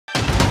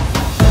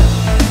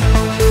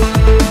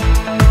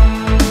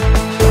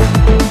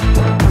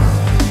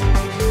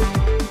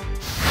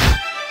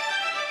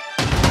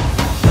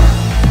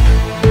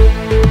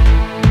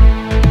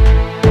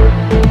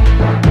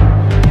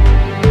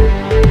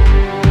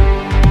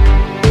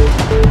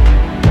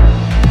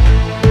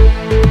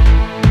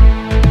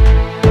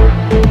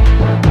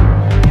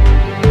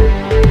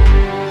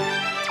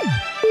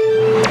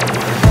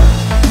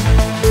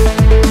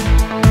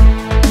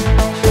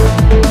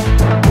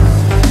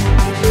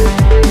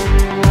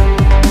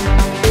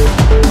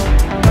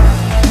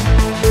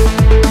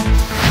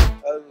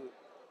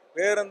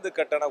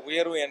கட்டண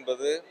உயர்வு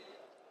என்பது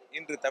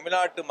இன்று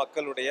தமிழ்நாட்டு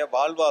மக்களுடைய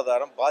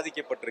வாழ்வாதாரம்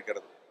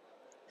பாதிக்கப்பட்டிருக்கிறது.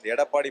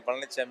 எடப்பாடி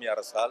பழனிசாமி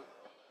அரசால்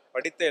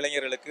படித்த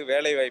இளைஞர்களுக்கு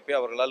வேலை வாய்ப்பை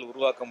அவர்களால்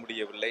உருவாக்க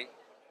முடியவில்லை.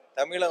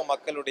 தமிழக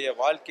மக்களுடைய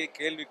வாழ்க்கை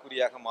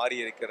கேள்விக்குறியாக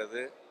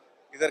மாறியிருக்கிறது.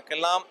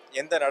 இதற்கெல்லாம்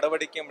எந்த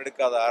நடவடிக்கையும்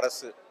எடுக்காத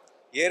அரசு,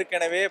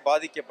 ஏற்கனவே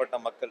பாதிக்கப்பட்ட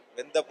மக்கள்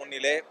வெந்த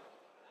புண்ணிலே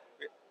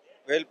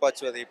வேல்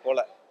பாய்ச்சுவதைப் போல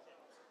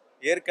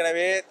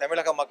ஏற்கனவே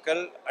தமிழக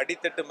மக்கள்,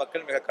 அடித்தட்டு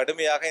மக்கள் மிக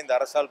கடுமையாக இந்த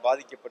அரசால்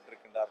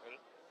பாதிக்கப்பட்டிருக்கின்றார்கள்.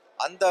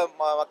 அந்த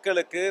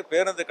மக்களுக்கு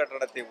பேருந்து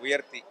கட்டணத்தை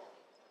உயர்த்தி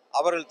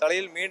அவர்கள்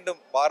தலையில் மீண்டும்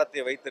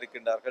பாரத்தை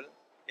வைத்திருக்கின்றார்கள்.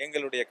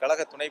 எங்களுடைய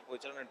கழக துணை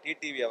பொதுச்செயலாளர்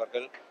டிடிவி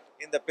அவர்கள்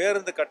இந்த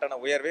பேருந்து கட்டண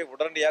உயர்வை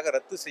உடனடியாக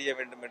ரத்து செய்ய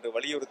வேண்டும் என்று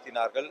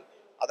வலியுறுத்தினார்கள்.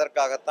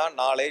 அதற்காகத்தான்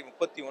நாளை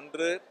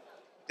 31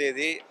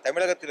 தேதி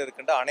தமிழகத்தில்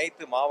இருக்கின்ற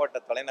அனைத்து மாவட்ட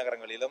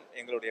தலைநகரங்களிலும்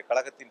எங்களுடைய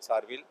கழகத்தின்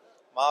சார்பில்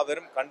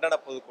மாபெரும் கண்டன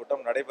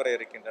பொதுக்கூட்டம் நடைபெற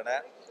இருக்கின்றன.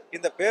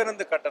 இந்த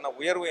பேருந்து கட்டண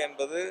உயர்வு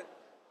என்பது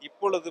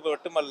இப்பொழுது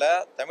மட்டுமல்ல,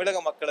 தமிழக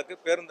மக்களுக்கு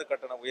பேருந்து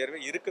கட்டண உயர்வு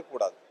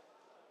இருக்கக்கூடாது.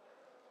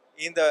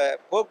 இந்த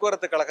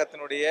போக்குவரத்து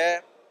கழகத்தினுடைய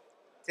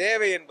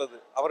தேவை என்பது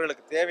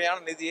அவர்களுக்கு தேவையான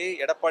நிதியை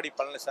எடப்பாடி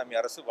பழனிசாமி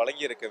அரசு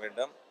வழங்கியிருக்க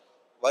வேண்டும்.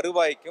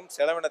 வருவாய்க்கும்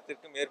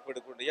செலவினத்திற்கும்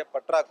ஏற்படக்கூடிய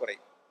பற்றாக்குறை,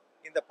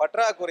 இந்த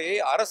பற்றாக்குறையை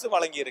அரசு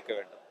வழங்கி இருக்க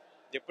வேண்டும்.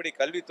 எப்படி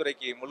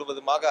கல்வித்துறைக்கு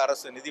முழுவதுமாக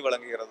அரசு நிதி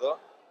வழங்குகிறதோ,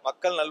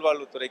 மக்கள்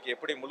நல்வாழ்வுத்துறைக்கு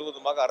எப்படி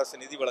முழுவதுமாக அரசு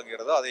நிதி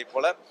வழங்குகிறதோ, அதே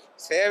போல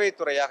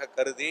சேவைத்துறையாக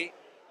கருதி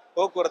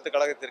போக்குவரத்து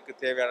கழகத்திற்கு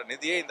தேவையான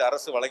நிதியை இந்த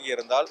அரசு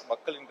வழங்கியிருந்தால்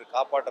மக்கள் இன்று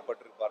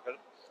காப்பாற்றப்பட்டிருப்பார்கள்.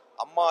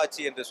 அம்மா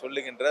ஆட்சி என்று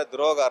சொல்லுகின்ற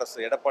துரோக அரசு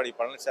எடப்பாடி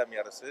பழனிசாமி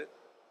அரசு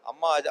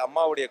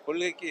அம்மாவுடைய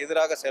கொள்கைக்கு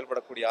எதிராக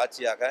செயல்படக்கூடிய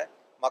ஆட்சியாக,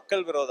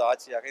 மக்கள் விரோத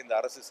ஆட்சியாக இந்த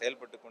அரசு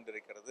செயல்பட்டு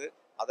கொண்டிருக்கிறது.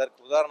 அதற்கு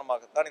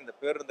உதாரணமாகத்தான் இந்த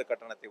பேருந்து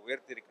கட்டணத்தை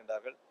உயர்த்தி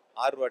இருக்கின்றார்கள்.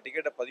 6 ரூபா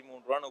டிக்கெட்டை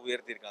 13 ரூபான்னு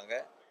உயர்த்தியிருக்காங்க,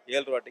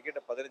 7 ரூபா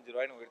டிக்கெட்டை 15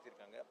 ரூபாய்னு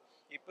உயர்த்தியிருக்காங்க.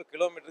 இப்போ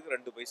கிலோமீட்டருக்கு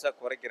 2 பைசா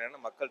குறைக்கிறேன்னு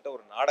மக்கள்கிட்ட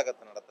ஒரு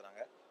நாடகத்தை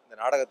நடத்துனாங்க. இந்த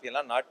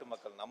நாடகத்தையெல்லாம் நாட்டு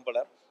மக்கள்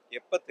நம்பல.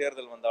 எப்போ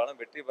தேர்தல் வந்தாலும்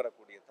வெற்றி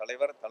பெறக்கூடிய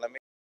தலைவர் தலைமை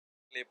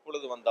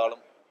எப்பொழுது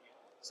வந்தாலும்,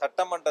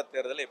 சட்டமன்ற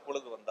தேர்தல்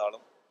எப்பொழுது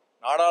வந்தாலும்,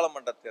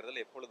 நாடாளுமன்ற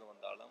தேர்தல் எப்பொழுது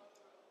வந்தாலும்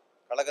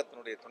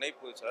கழகத்தினுடைய துணை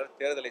பொதுச் செயலாளர்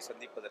தேர்தலை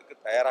சந்திப்பதற்கு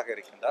தயாராக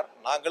இருக்கின்றார்.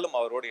 நாங்களும்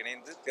அவரோடு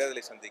இணைந்து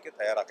தேர்தலை சந்திக்க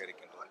தயாராக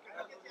இருக்கின்றோம்.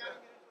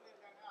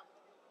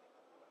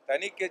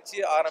 தனி கட்சி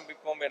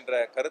ஆரம்பிப்போம்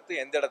என்ற கருத்து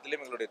எந்த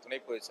இடத்திலும் எங்களுடைய துணை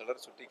பொதுச்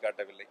செயலாளர்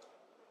சுட்டிக்காட்டவில்லை.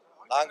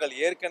 நாங்கள்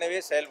ஏற்கனவே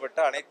செயல்பட்ட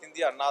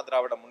அனைத்திந்திய அண்ணா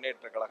திராவிட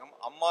முன்னேற்ற கழகம்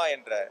அம்மா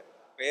என்ற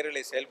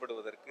பெயரிலே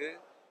செயல்படுவதற்கு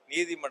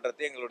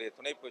நீதிமன்றத்தை எங்களுடைய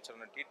துணை பொதுச்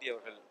செயலாளர் டிடி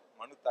அவர்கள்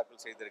மனு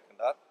தாக்கல்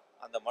செய்திருக்கின்றார்.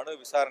 அந்த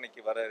மனு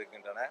விசாரணைக்கு வர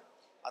இருக்கின்றன.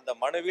 அந்த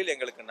மனுவில்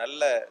எங்களுக்கு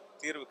நல்ல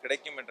தீர்வு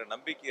கிடைக்கும் என்ற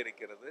நம்பிக்கை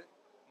இருக்கிறது.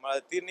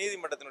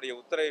 நீதிமன்றத்தினுடைய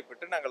உத்தரவை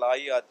பெற்று நாங்கள்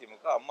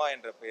அஇஅதிமுக அம்மா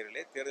என்ற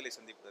பெயரிலே தேர்தலை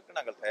சந்திப்பதற்கு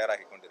நாங்கள்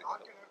தயாராகி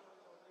கொண்டிருக்கிறோம்.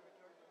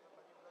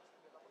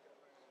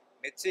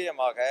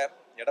 நிச்சயமாக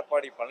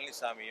எடப்பாடி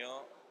பழனிசாமியும்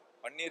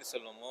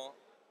பன்னீர்செல்வமும்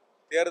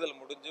தேர்தல்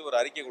முடிஞ்சு ஒரு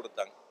அறிக்கை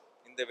கொடுத்தாங்க.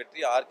 இந்த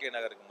வெற்றி ஆர்கே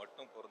நகருக்கு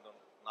மட்டும் பொருந்தும்.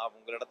 நான்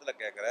உங்களிடத்துல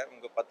கேட்குறேன்,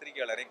 உங்கள்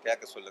பத்திரிகையாளரையும்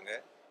கேட்க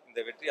சொல்லுங்கள். இந்த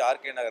வெற்றி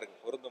ஆர்கே நகருக்கு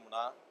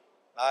பொருந்தும்னா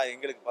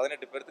எங்களுக்கு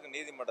 18 பேர்த்துக்கு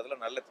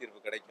நீதிமன்றத்தில் நல்ல தீர்ப்பு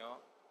கிடைக்கும்.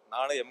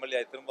 நானும் எம்எல்ஏ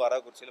திரும்ப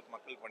அரவக்குறிச்சியில்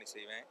மக்கள் பணி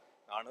செய்வேன்.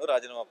 நானும்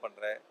ராஜினாமா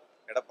பண்ணுறேன்.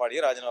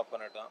 எடப்பாடியும் ராஜினாமா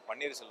பண்ணட்டும்,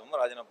 பன்னீர்செல்வமும்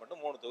ராஜினாமா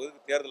பண்ணிட்டு 3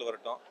 தொகுதிக்கு தேர்தல்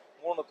வரட்டும்.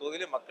 3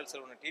 தொகுதியிலே மக்கள்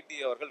செல்வன் டிடி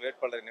அவர்கள்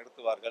வேட்பாளரை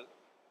நிறுத்துவார்கள்.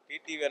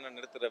 டிடிவி அண்ணன்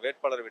நிறுத்துகிற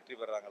வேட்பாளர் வெற்றி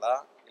பெறாங்களா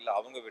இல்லை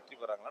அவங்க வெற்றி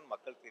பெறாங்களான்னு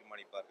மக்கள்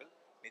தீர்மானிப்பார்கள்.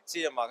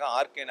 நிச்சயமாக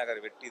ஆர்கே நகர்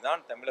வெற்றி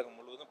தான் தமிழகம்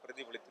முழுவதும்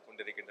பிரதிபலித்துக்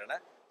கொண்டிருக்கின்றன.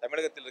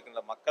 தமிழகத்தில்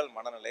இருக்கின்ற மக்கள்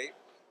மனநிலை,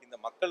 இந்த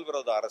மக்கள்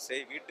விரோத அரசை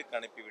வீட்டுக்கு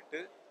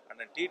அனுப்பிவிட்டு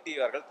அண்ணன் டிடி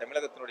அவர்கள்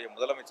தமிழகத்தினுடைய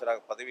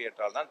முதலமைச்சராக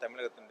பதவியேற்றால் தான்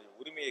தமிழகத்தினுடைய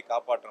உரிமையை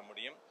காப்பாற்ற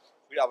முடியும்.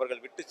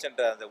 அவர்கள் விட்டு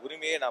சென்ற அந்த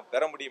உரிமையை நாம்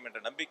பெற முடியும் என்ற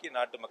நம்பிக்கை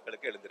நாட்டு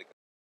மக்களுக்கு எழுந்திருக்கு.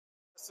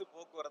 அரசு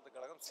போக்குவரத்து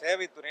கழகம்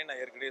சேவைத்துறையை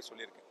நான் ஏற்கனவே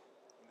சொல்லியிருக்கேன்.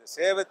 இந்த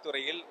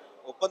சேவைத்துறையில்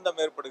ஒப்பந்தம்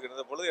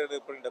ஏற்படுகின்ற பொழுது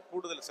ஏற்படுகின்ற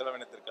கூடுதல்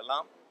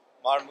செலவினத்திற்கெல்லாம்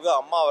மாண்புமிகு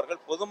அம்மா அவர்கள்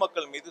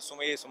பொதுமக்கள் மீது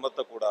சுமையை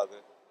சுமத்தக்கூடாது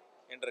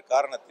என்ற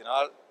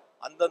காரணத்தினால்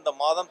அந்தந்த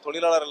மாதம்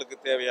தொழிலாளர்களுக்கு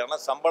தேவையான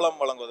சம்பளம்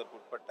வழங்குவதற்கு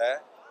உட்பட்ட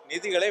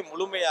நிதிகளை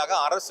முழுமையாக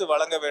அரசு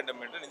வழங்க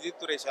வேண்டும் என்று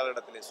நிதித்துறை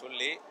செயலரிடத்திலே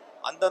சொல்லி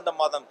அந்தந்த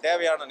மாதம்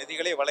தேவையான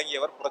நிதிகளை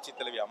வழங்கியவர் புரட்சித்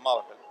தலைவி அம்மா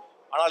அவர்கள்.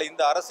 ஆனால்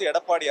இந்த அரசு,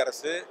 எடப்பாடி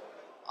அரசு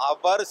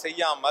அவ்வாறு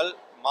செய்யாமல்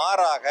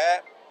மாறாக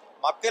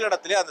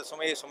மக்களிடத்திலே அந்த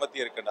சுமையை சுமத்தி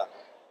இருக்கின்றார்.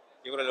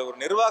 இவர்கள் ஒரு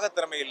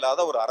நிர்வாகத்திறமை இல்லாத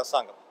ஒரு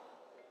அரசாங்கம்.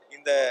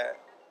 இந்த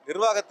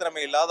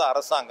நிர்வாகத்திறமை இல்லாத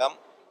அரசாங்கம்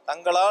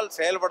தங்களால்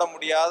செயல்பட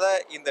முடியாத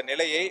இந்த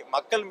நிலையை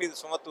மக்கள் மீது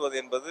சுமத்துவது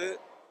என்பது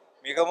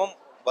மிகவும்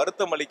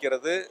வருத்தம்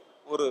அளிக்கிறது,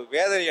 ஒரு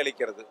வேதனை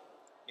அளிக்கிறது.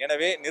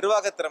 எனவே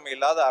நிர்வாகத்திறமை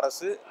இல்லாத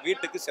அரசு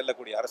வீட்டுக்கு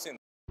செல்லக்கூடிய அரசு.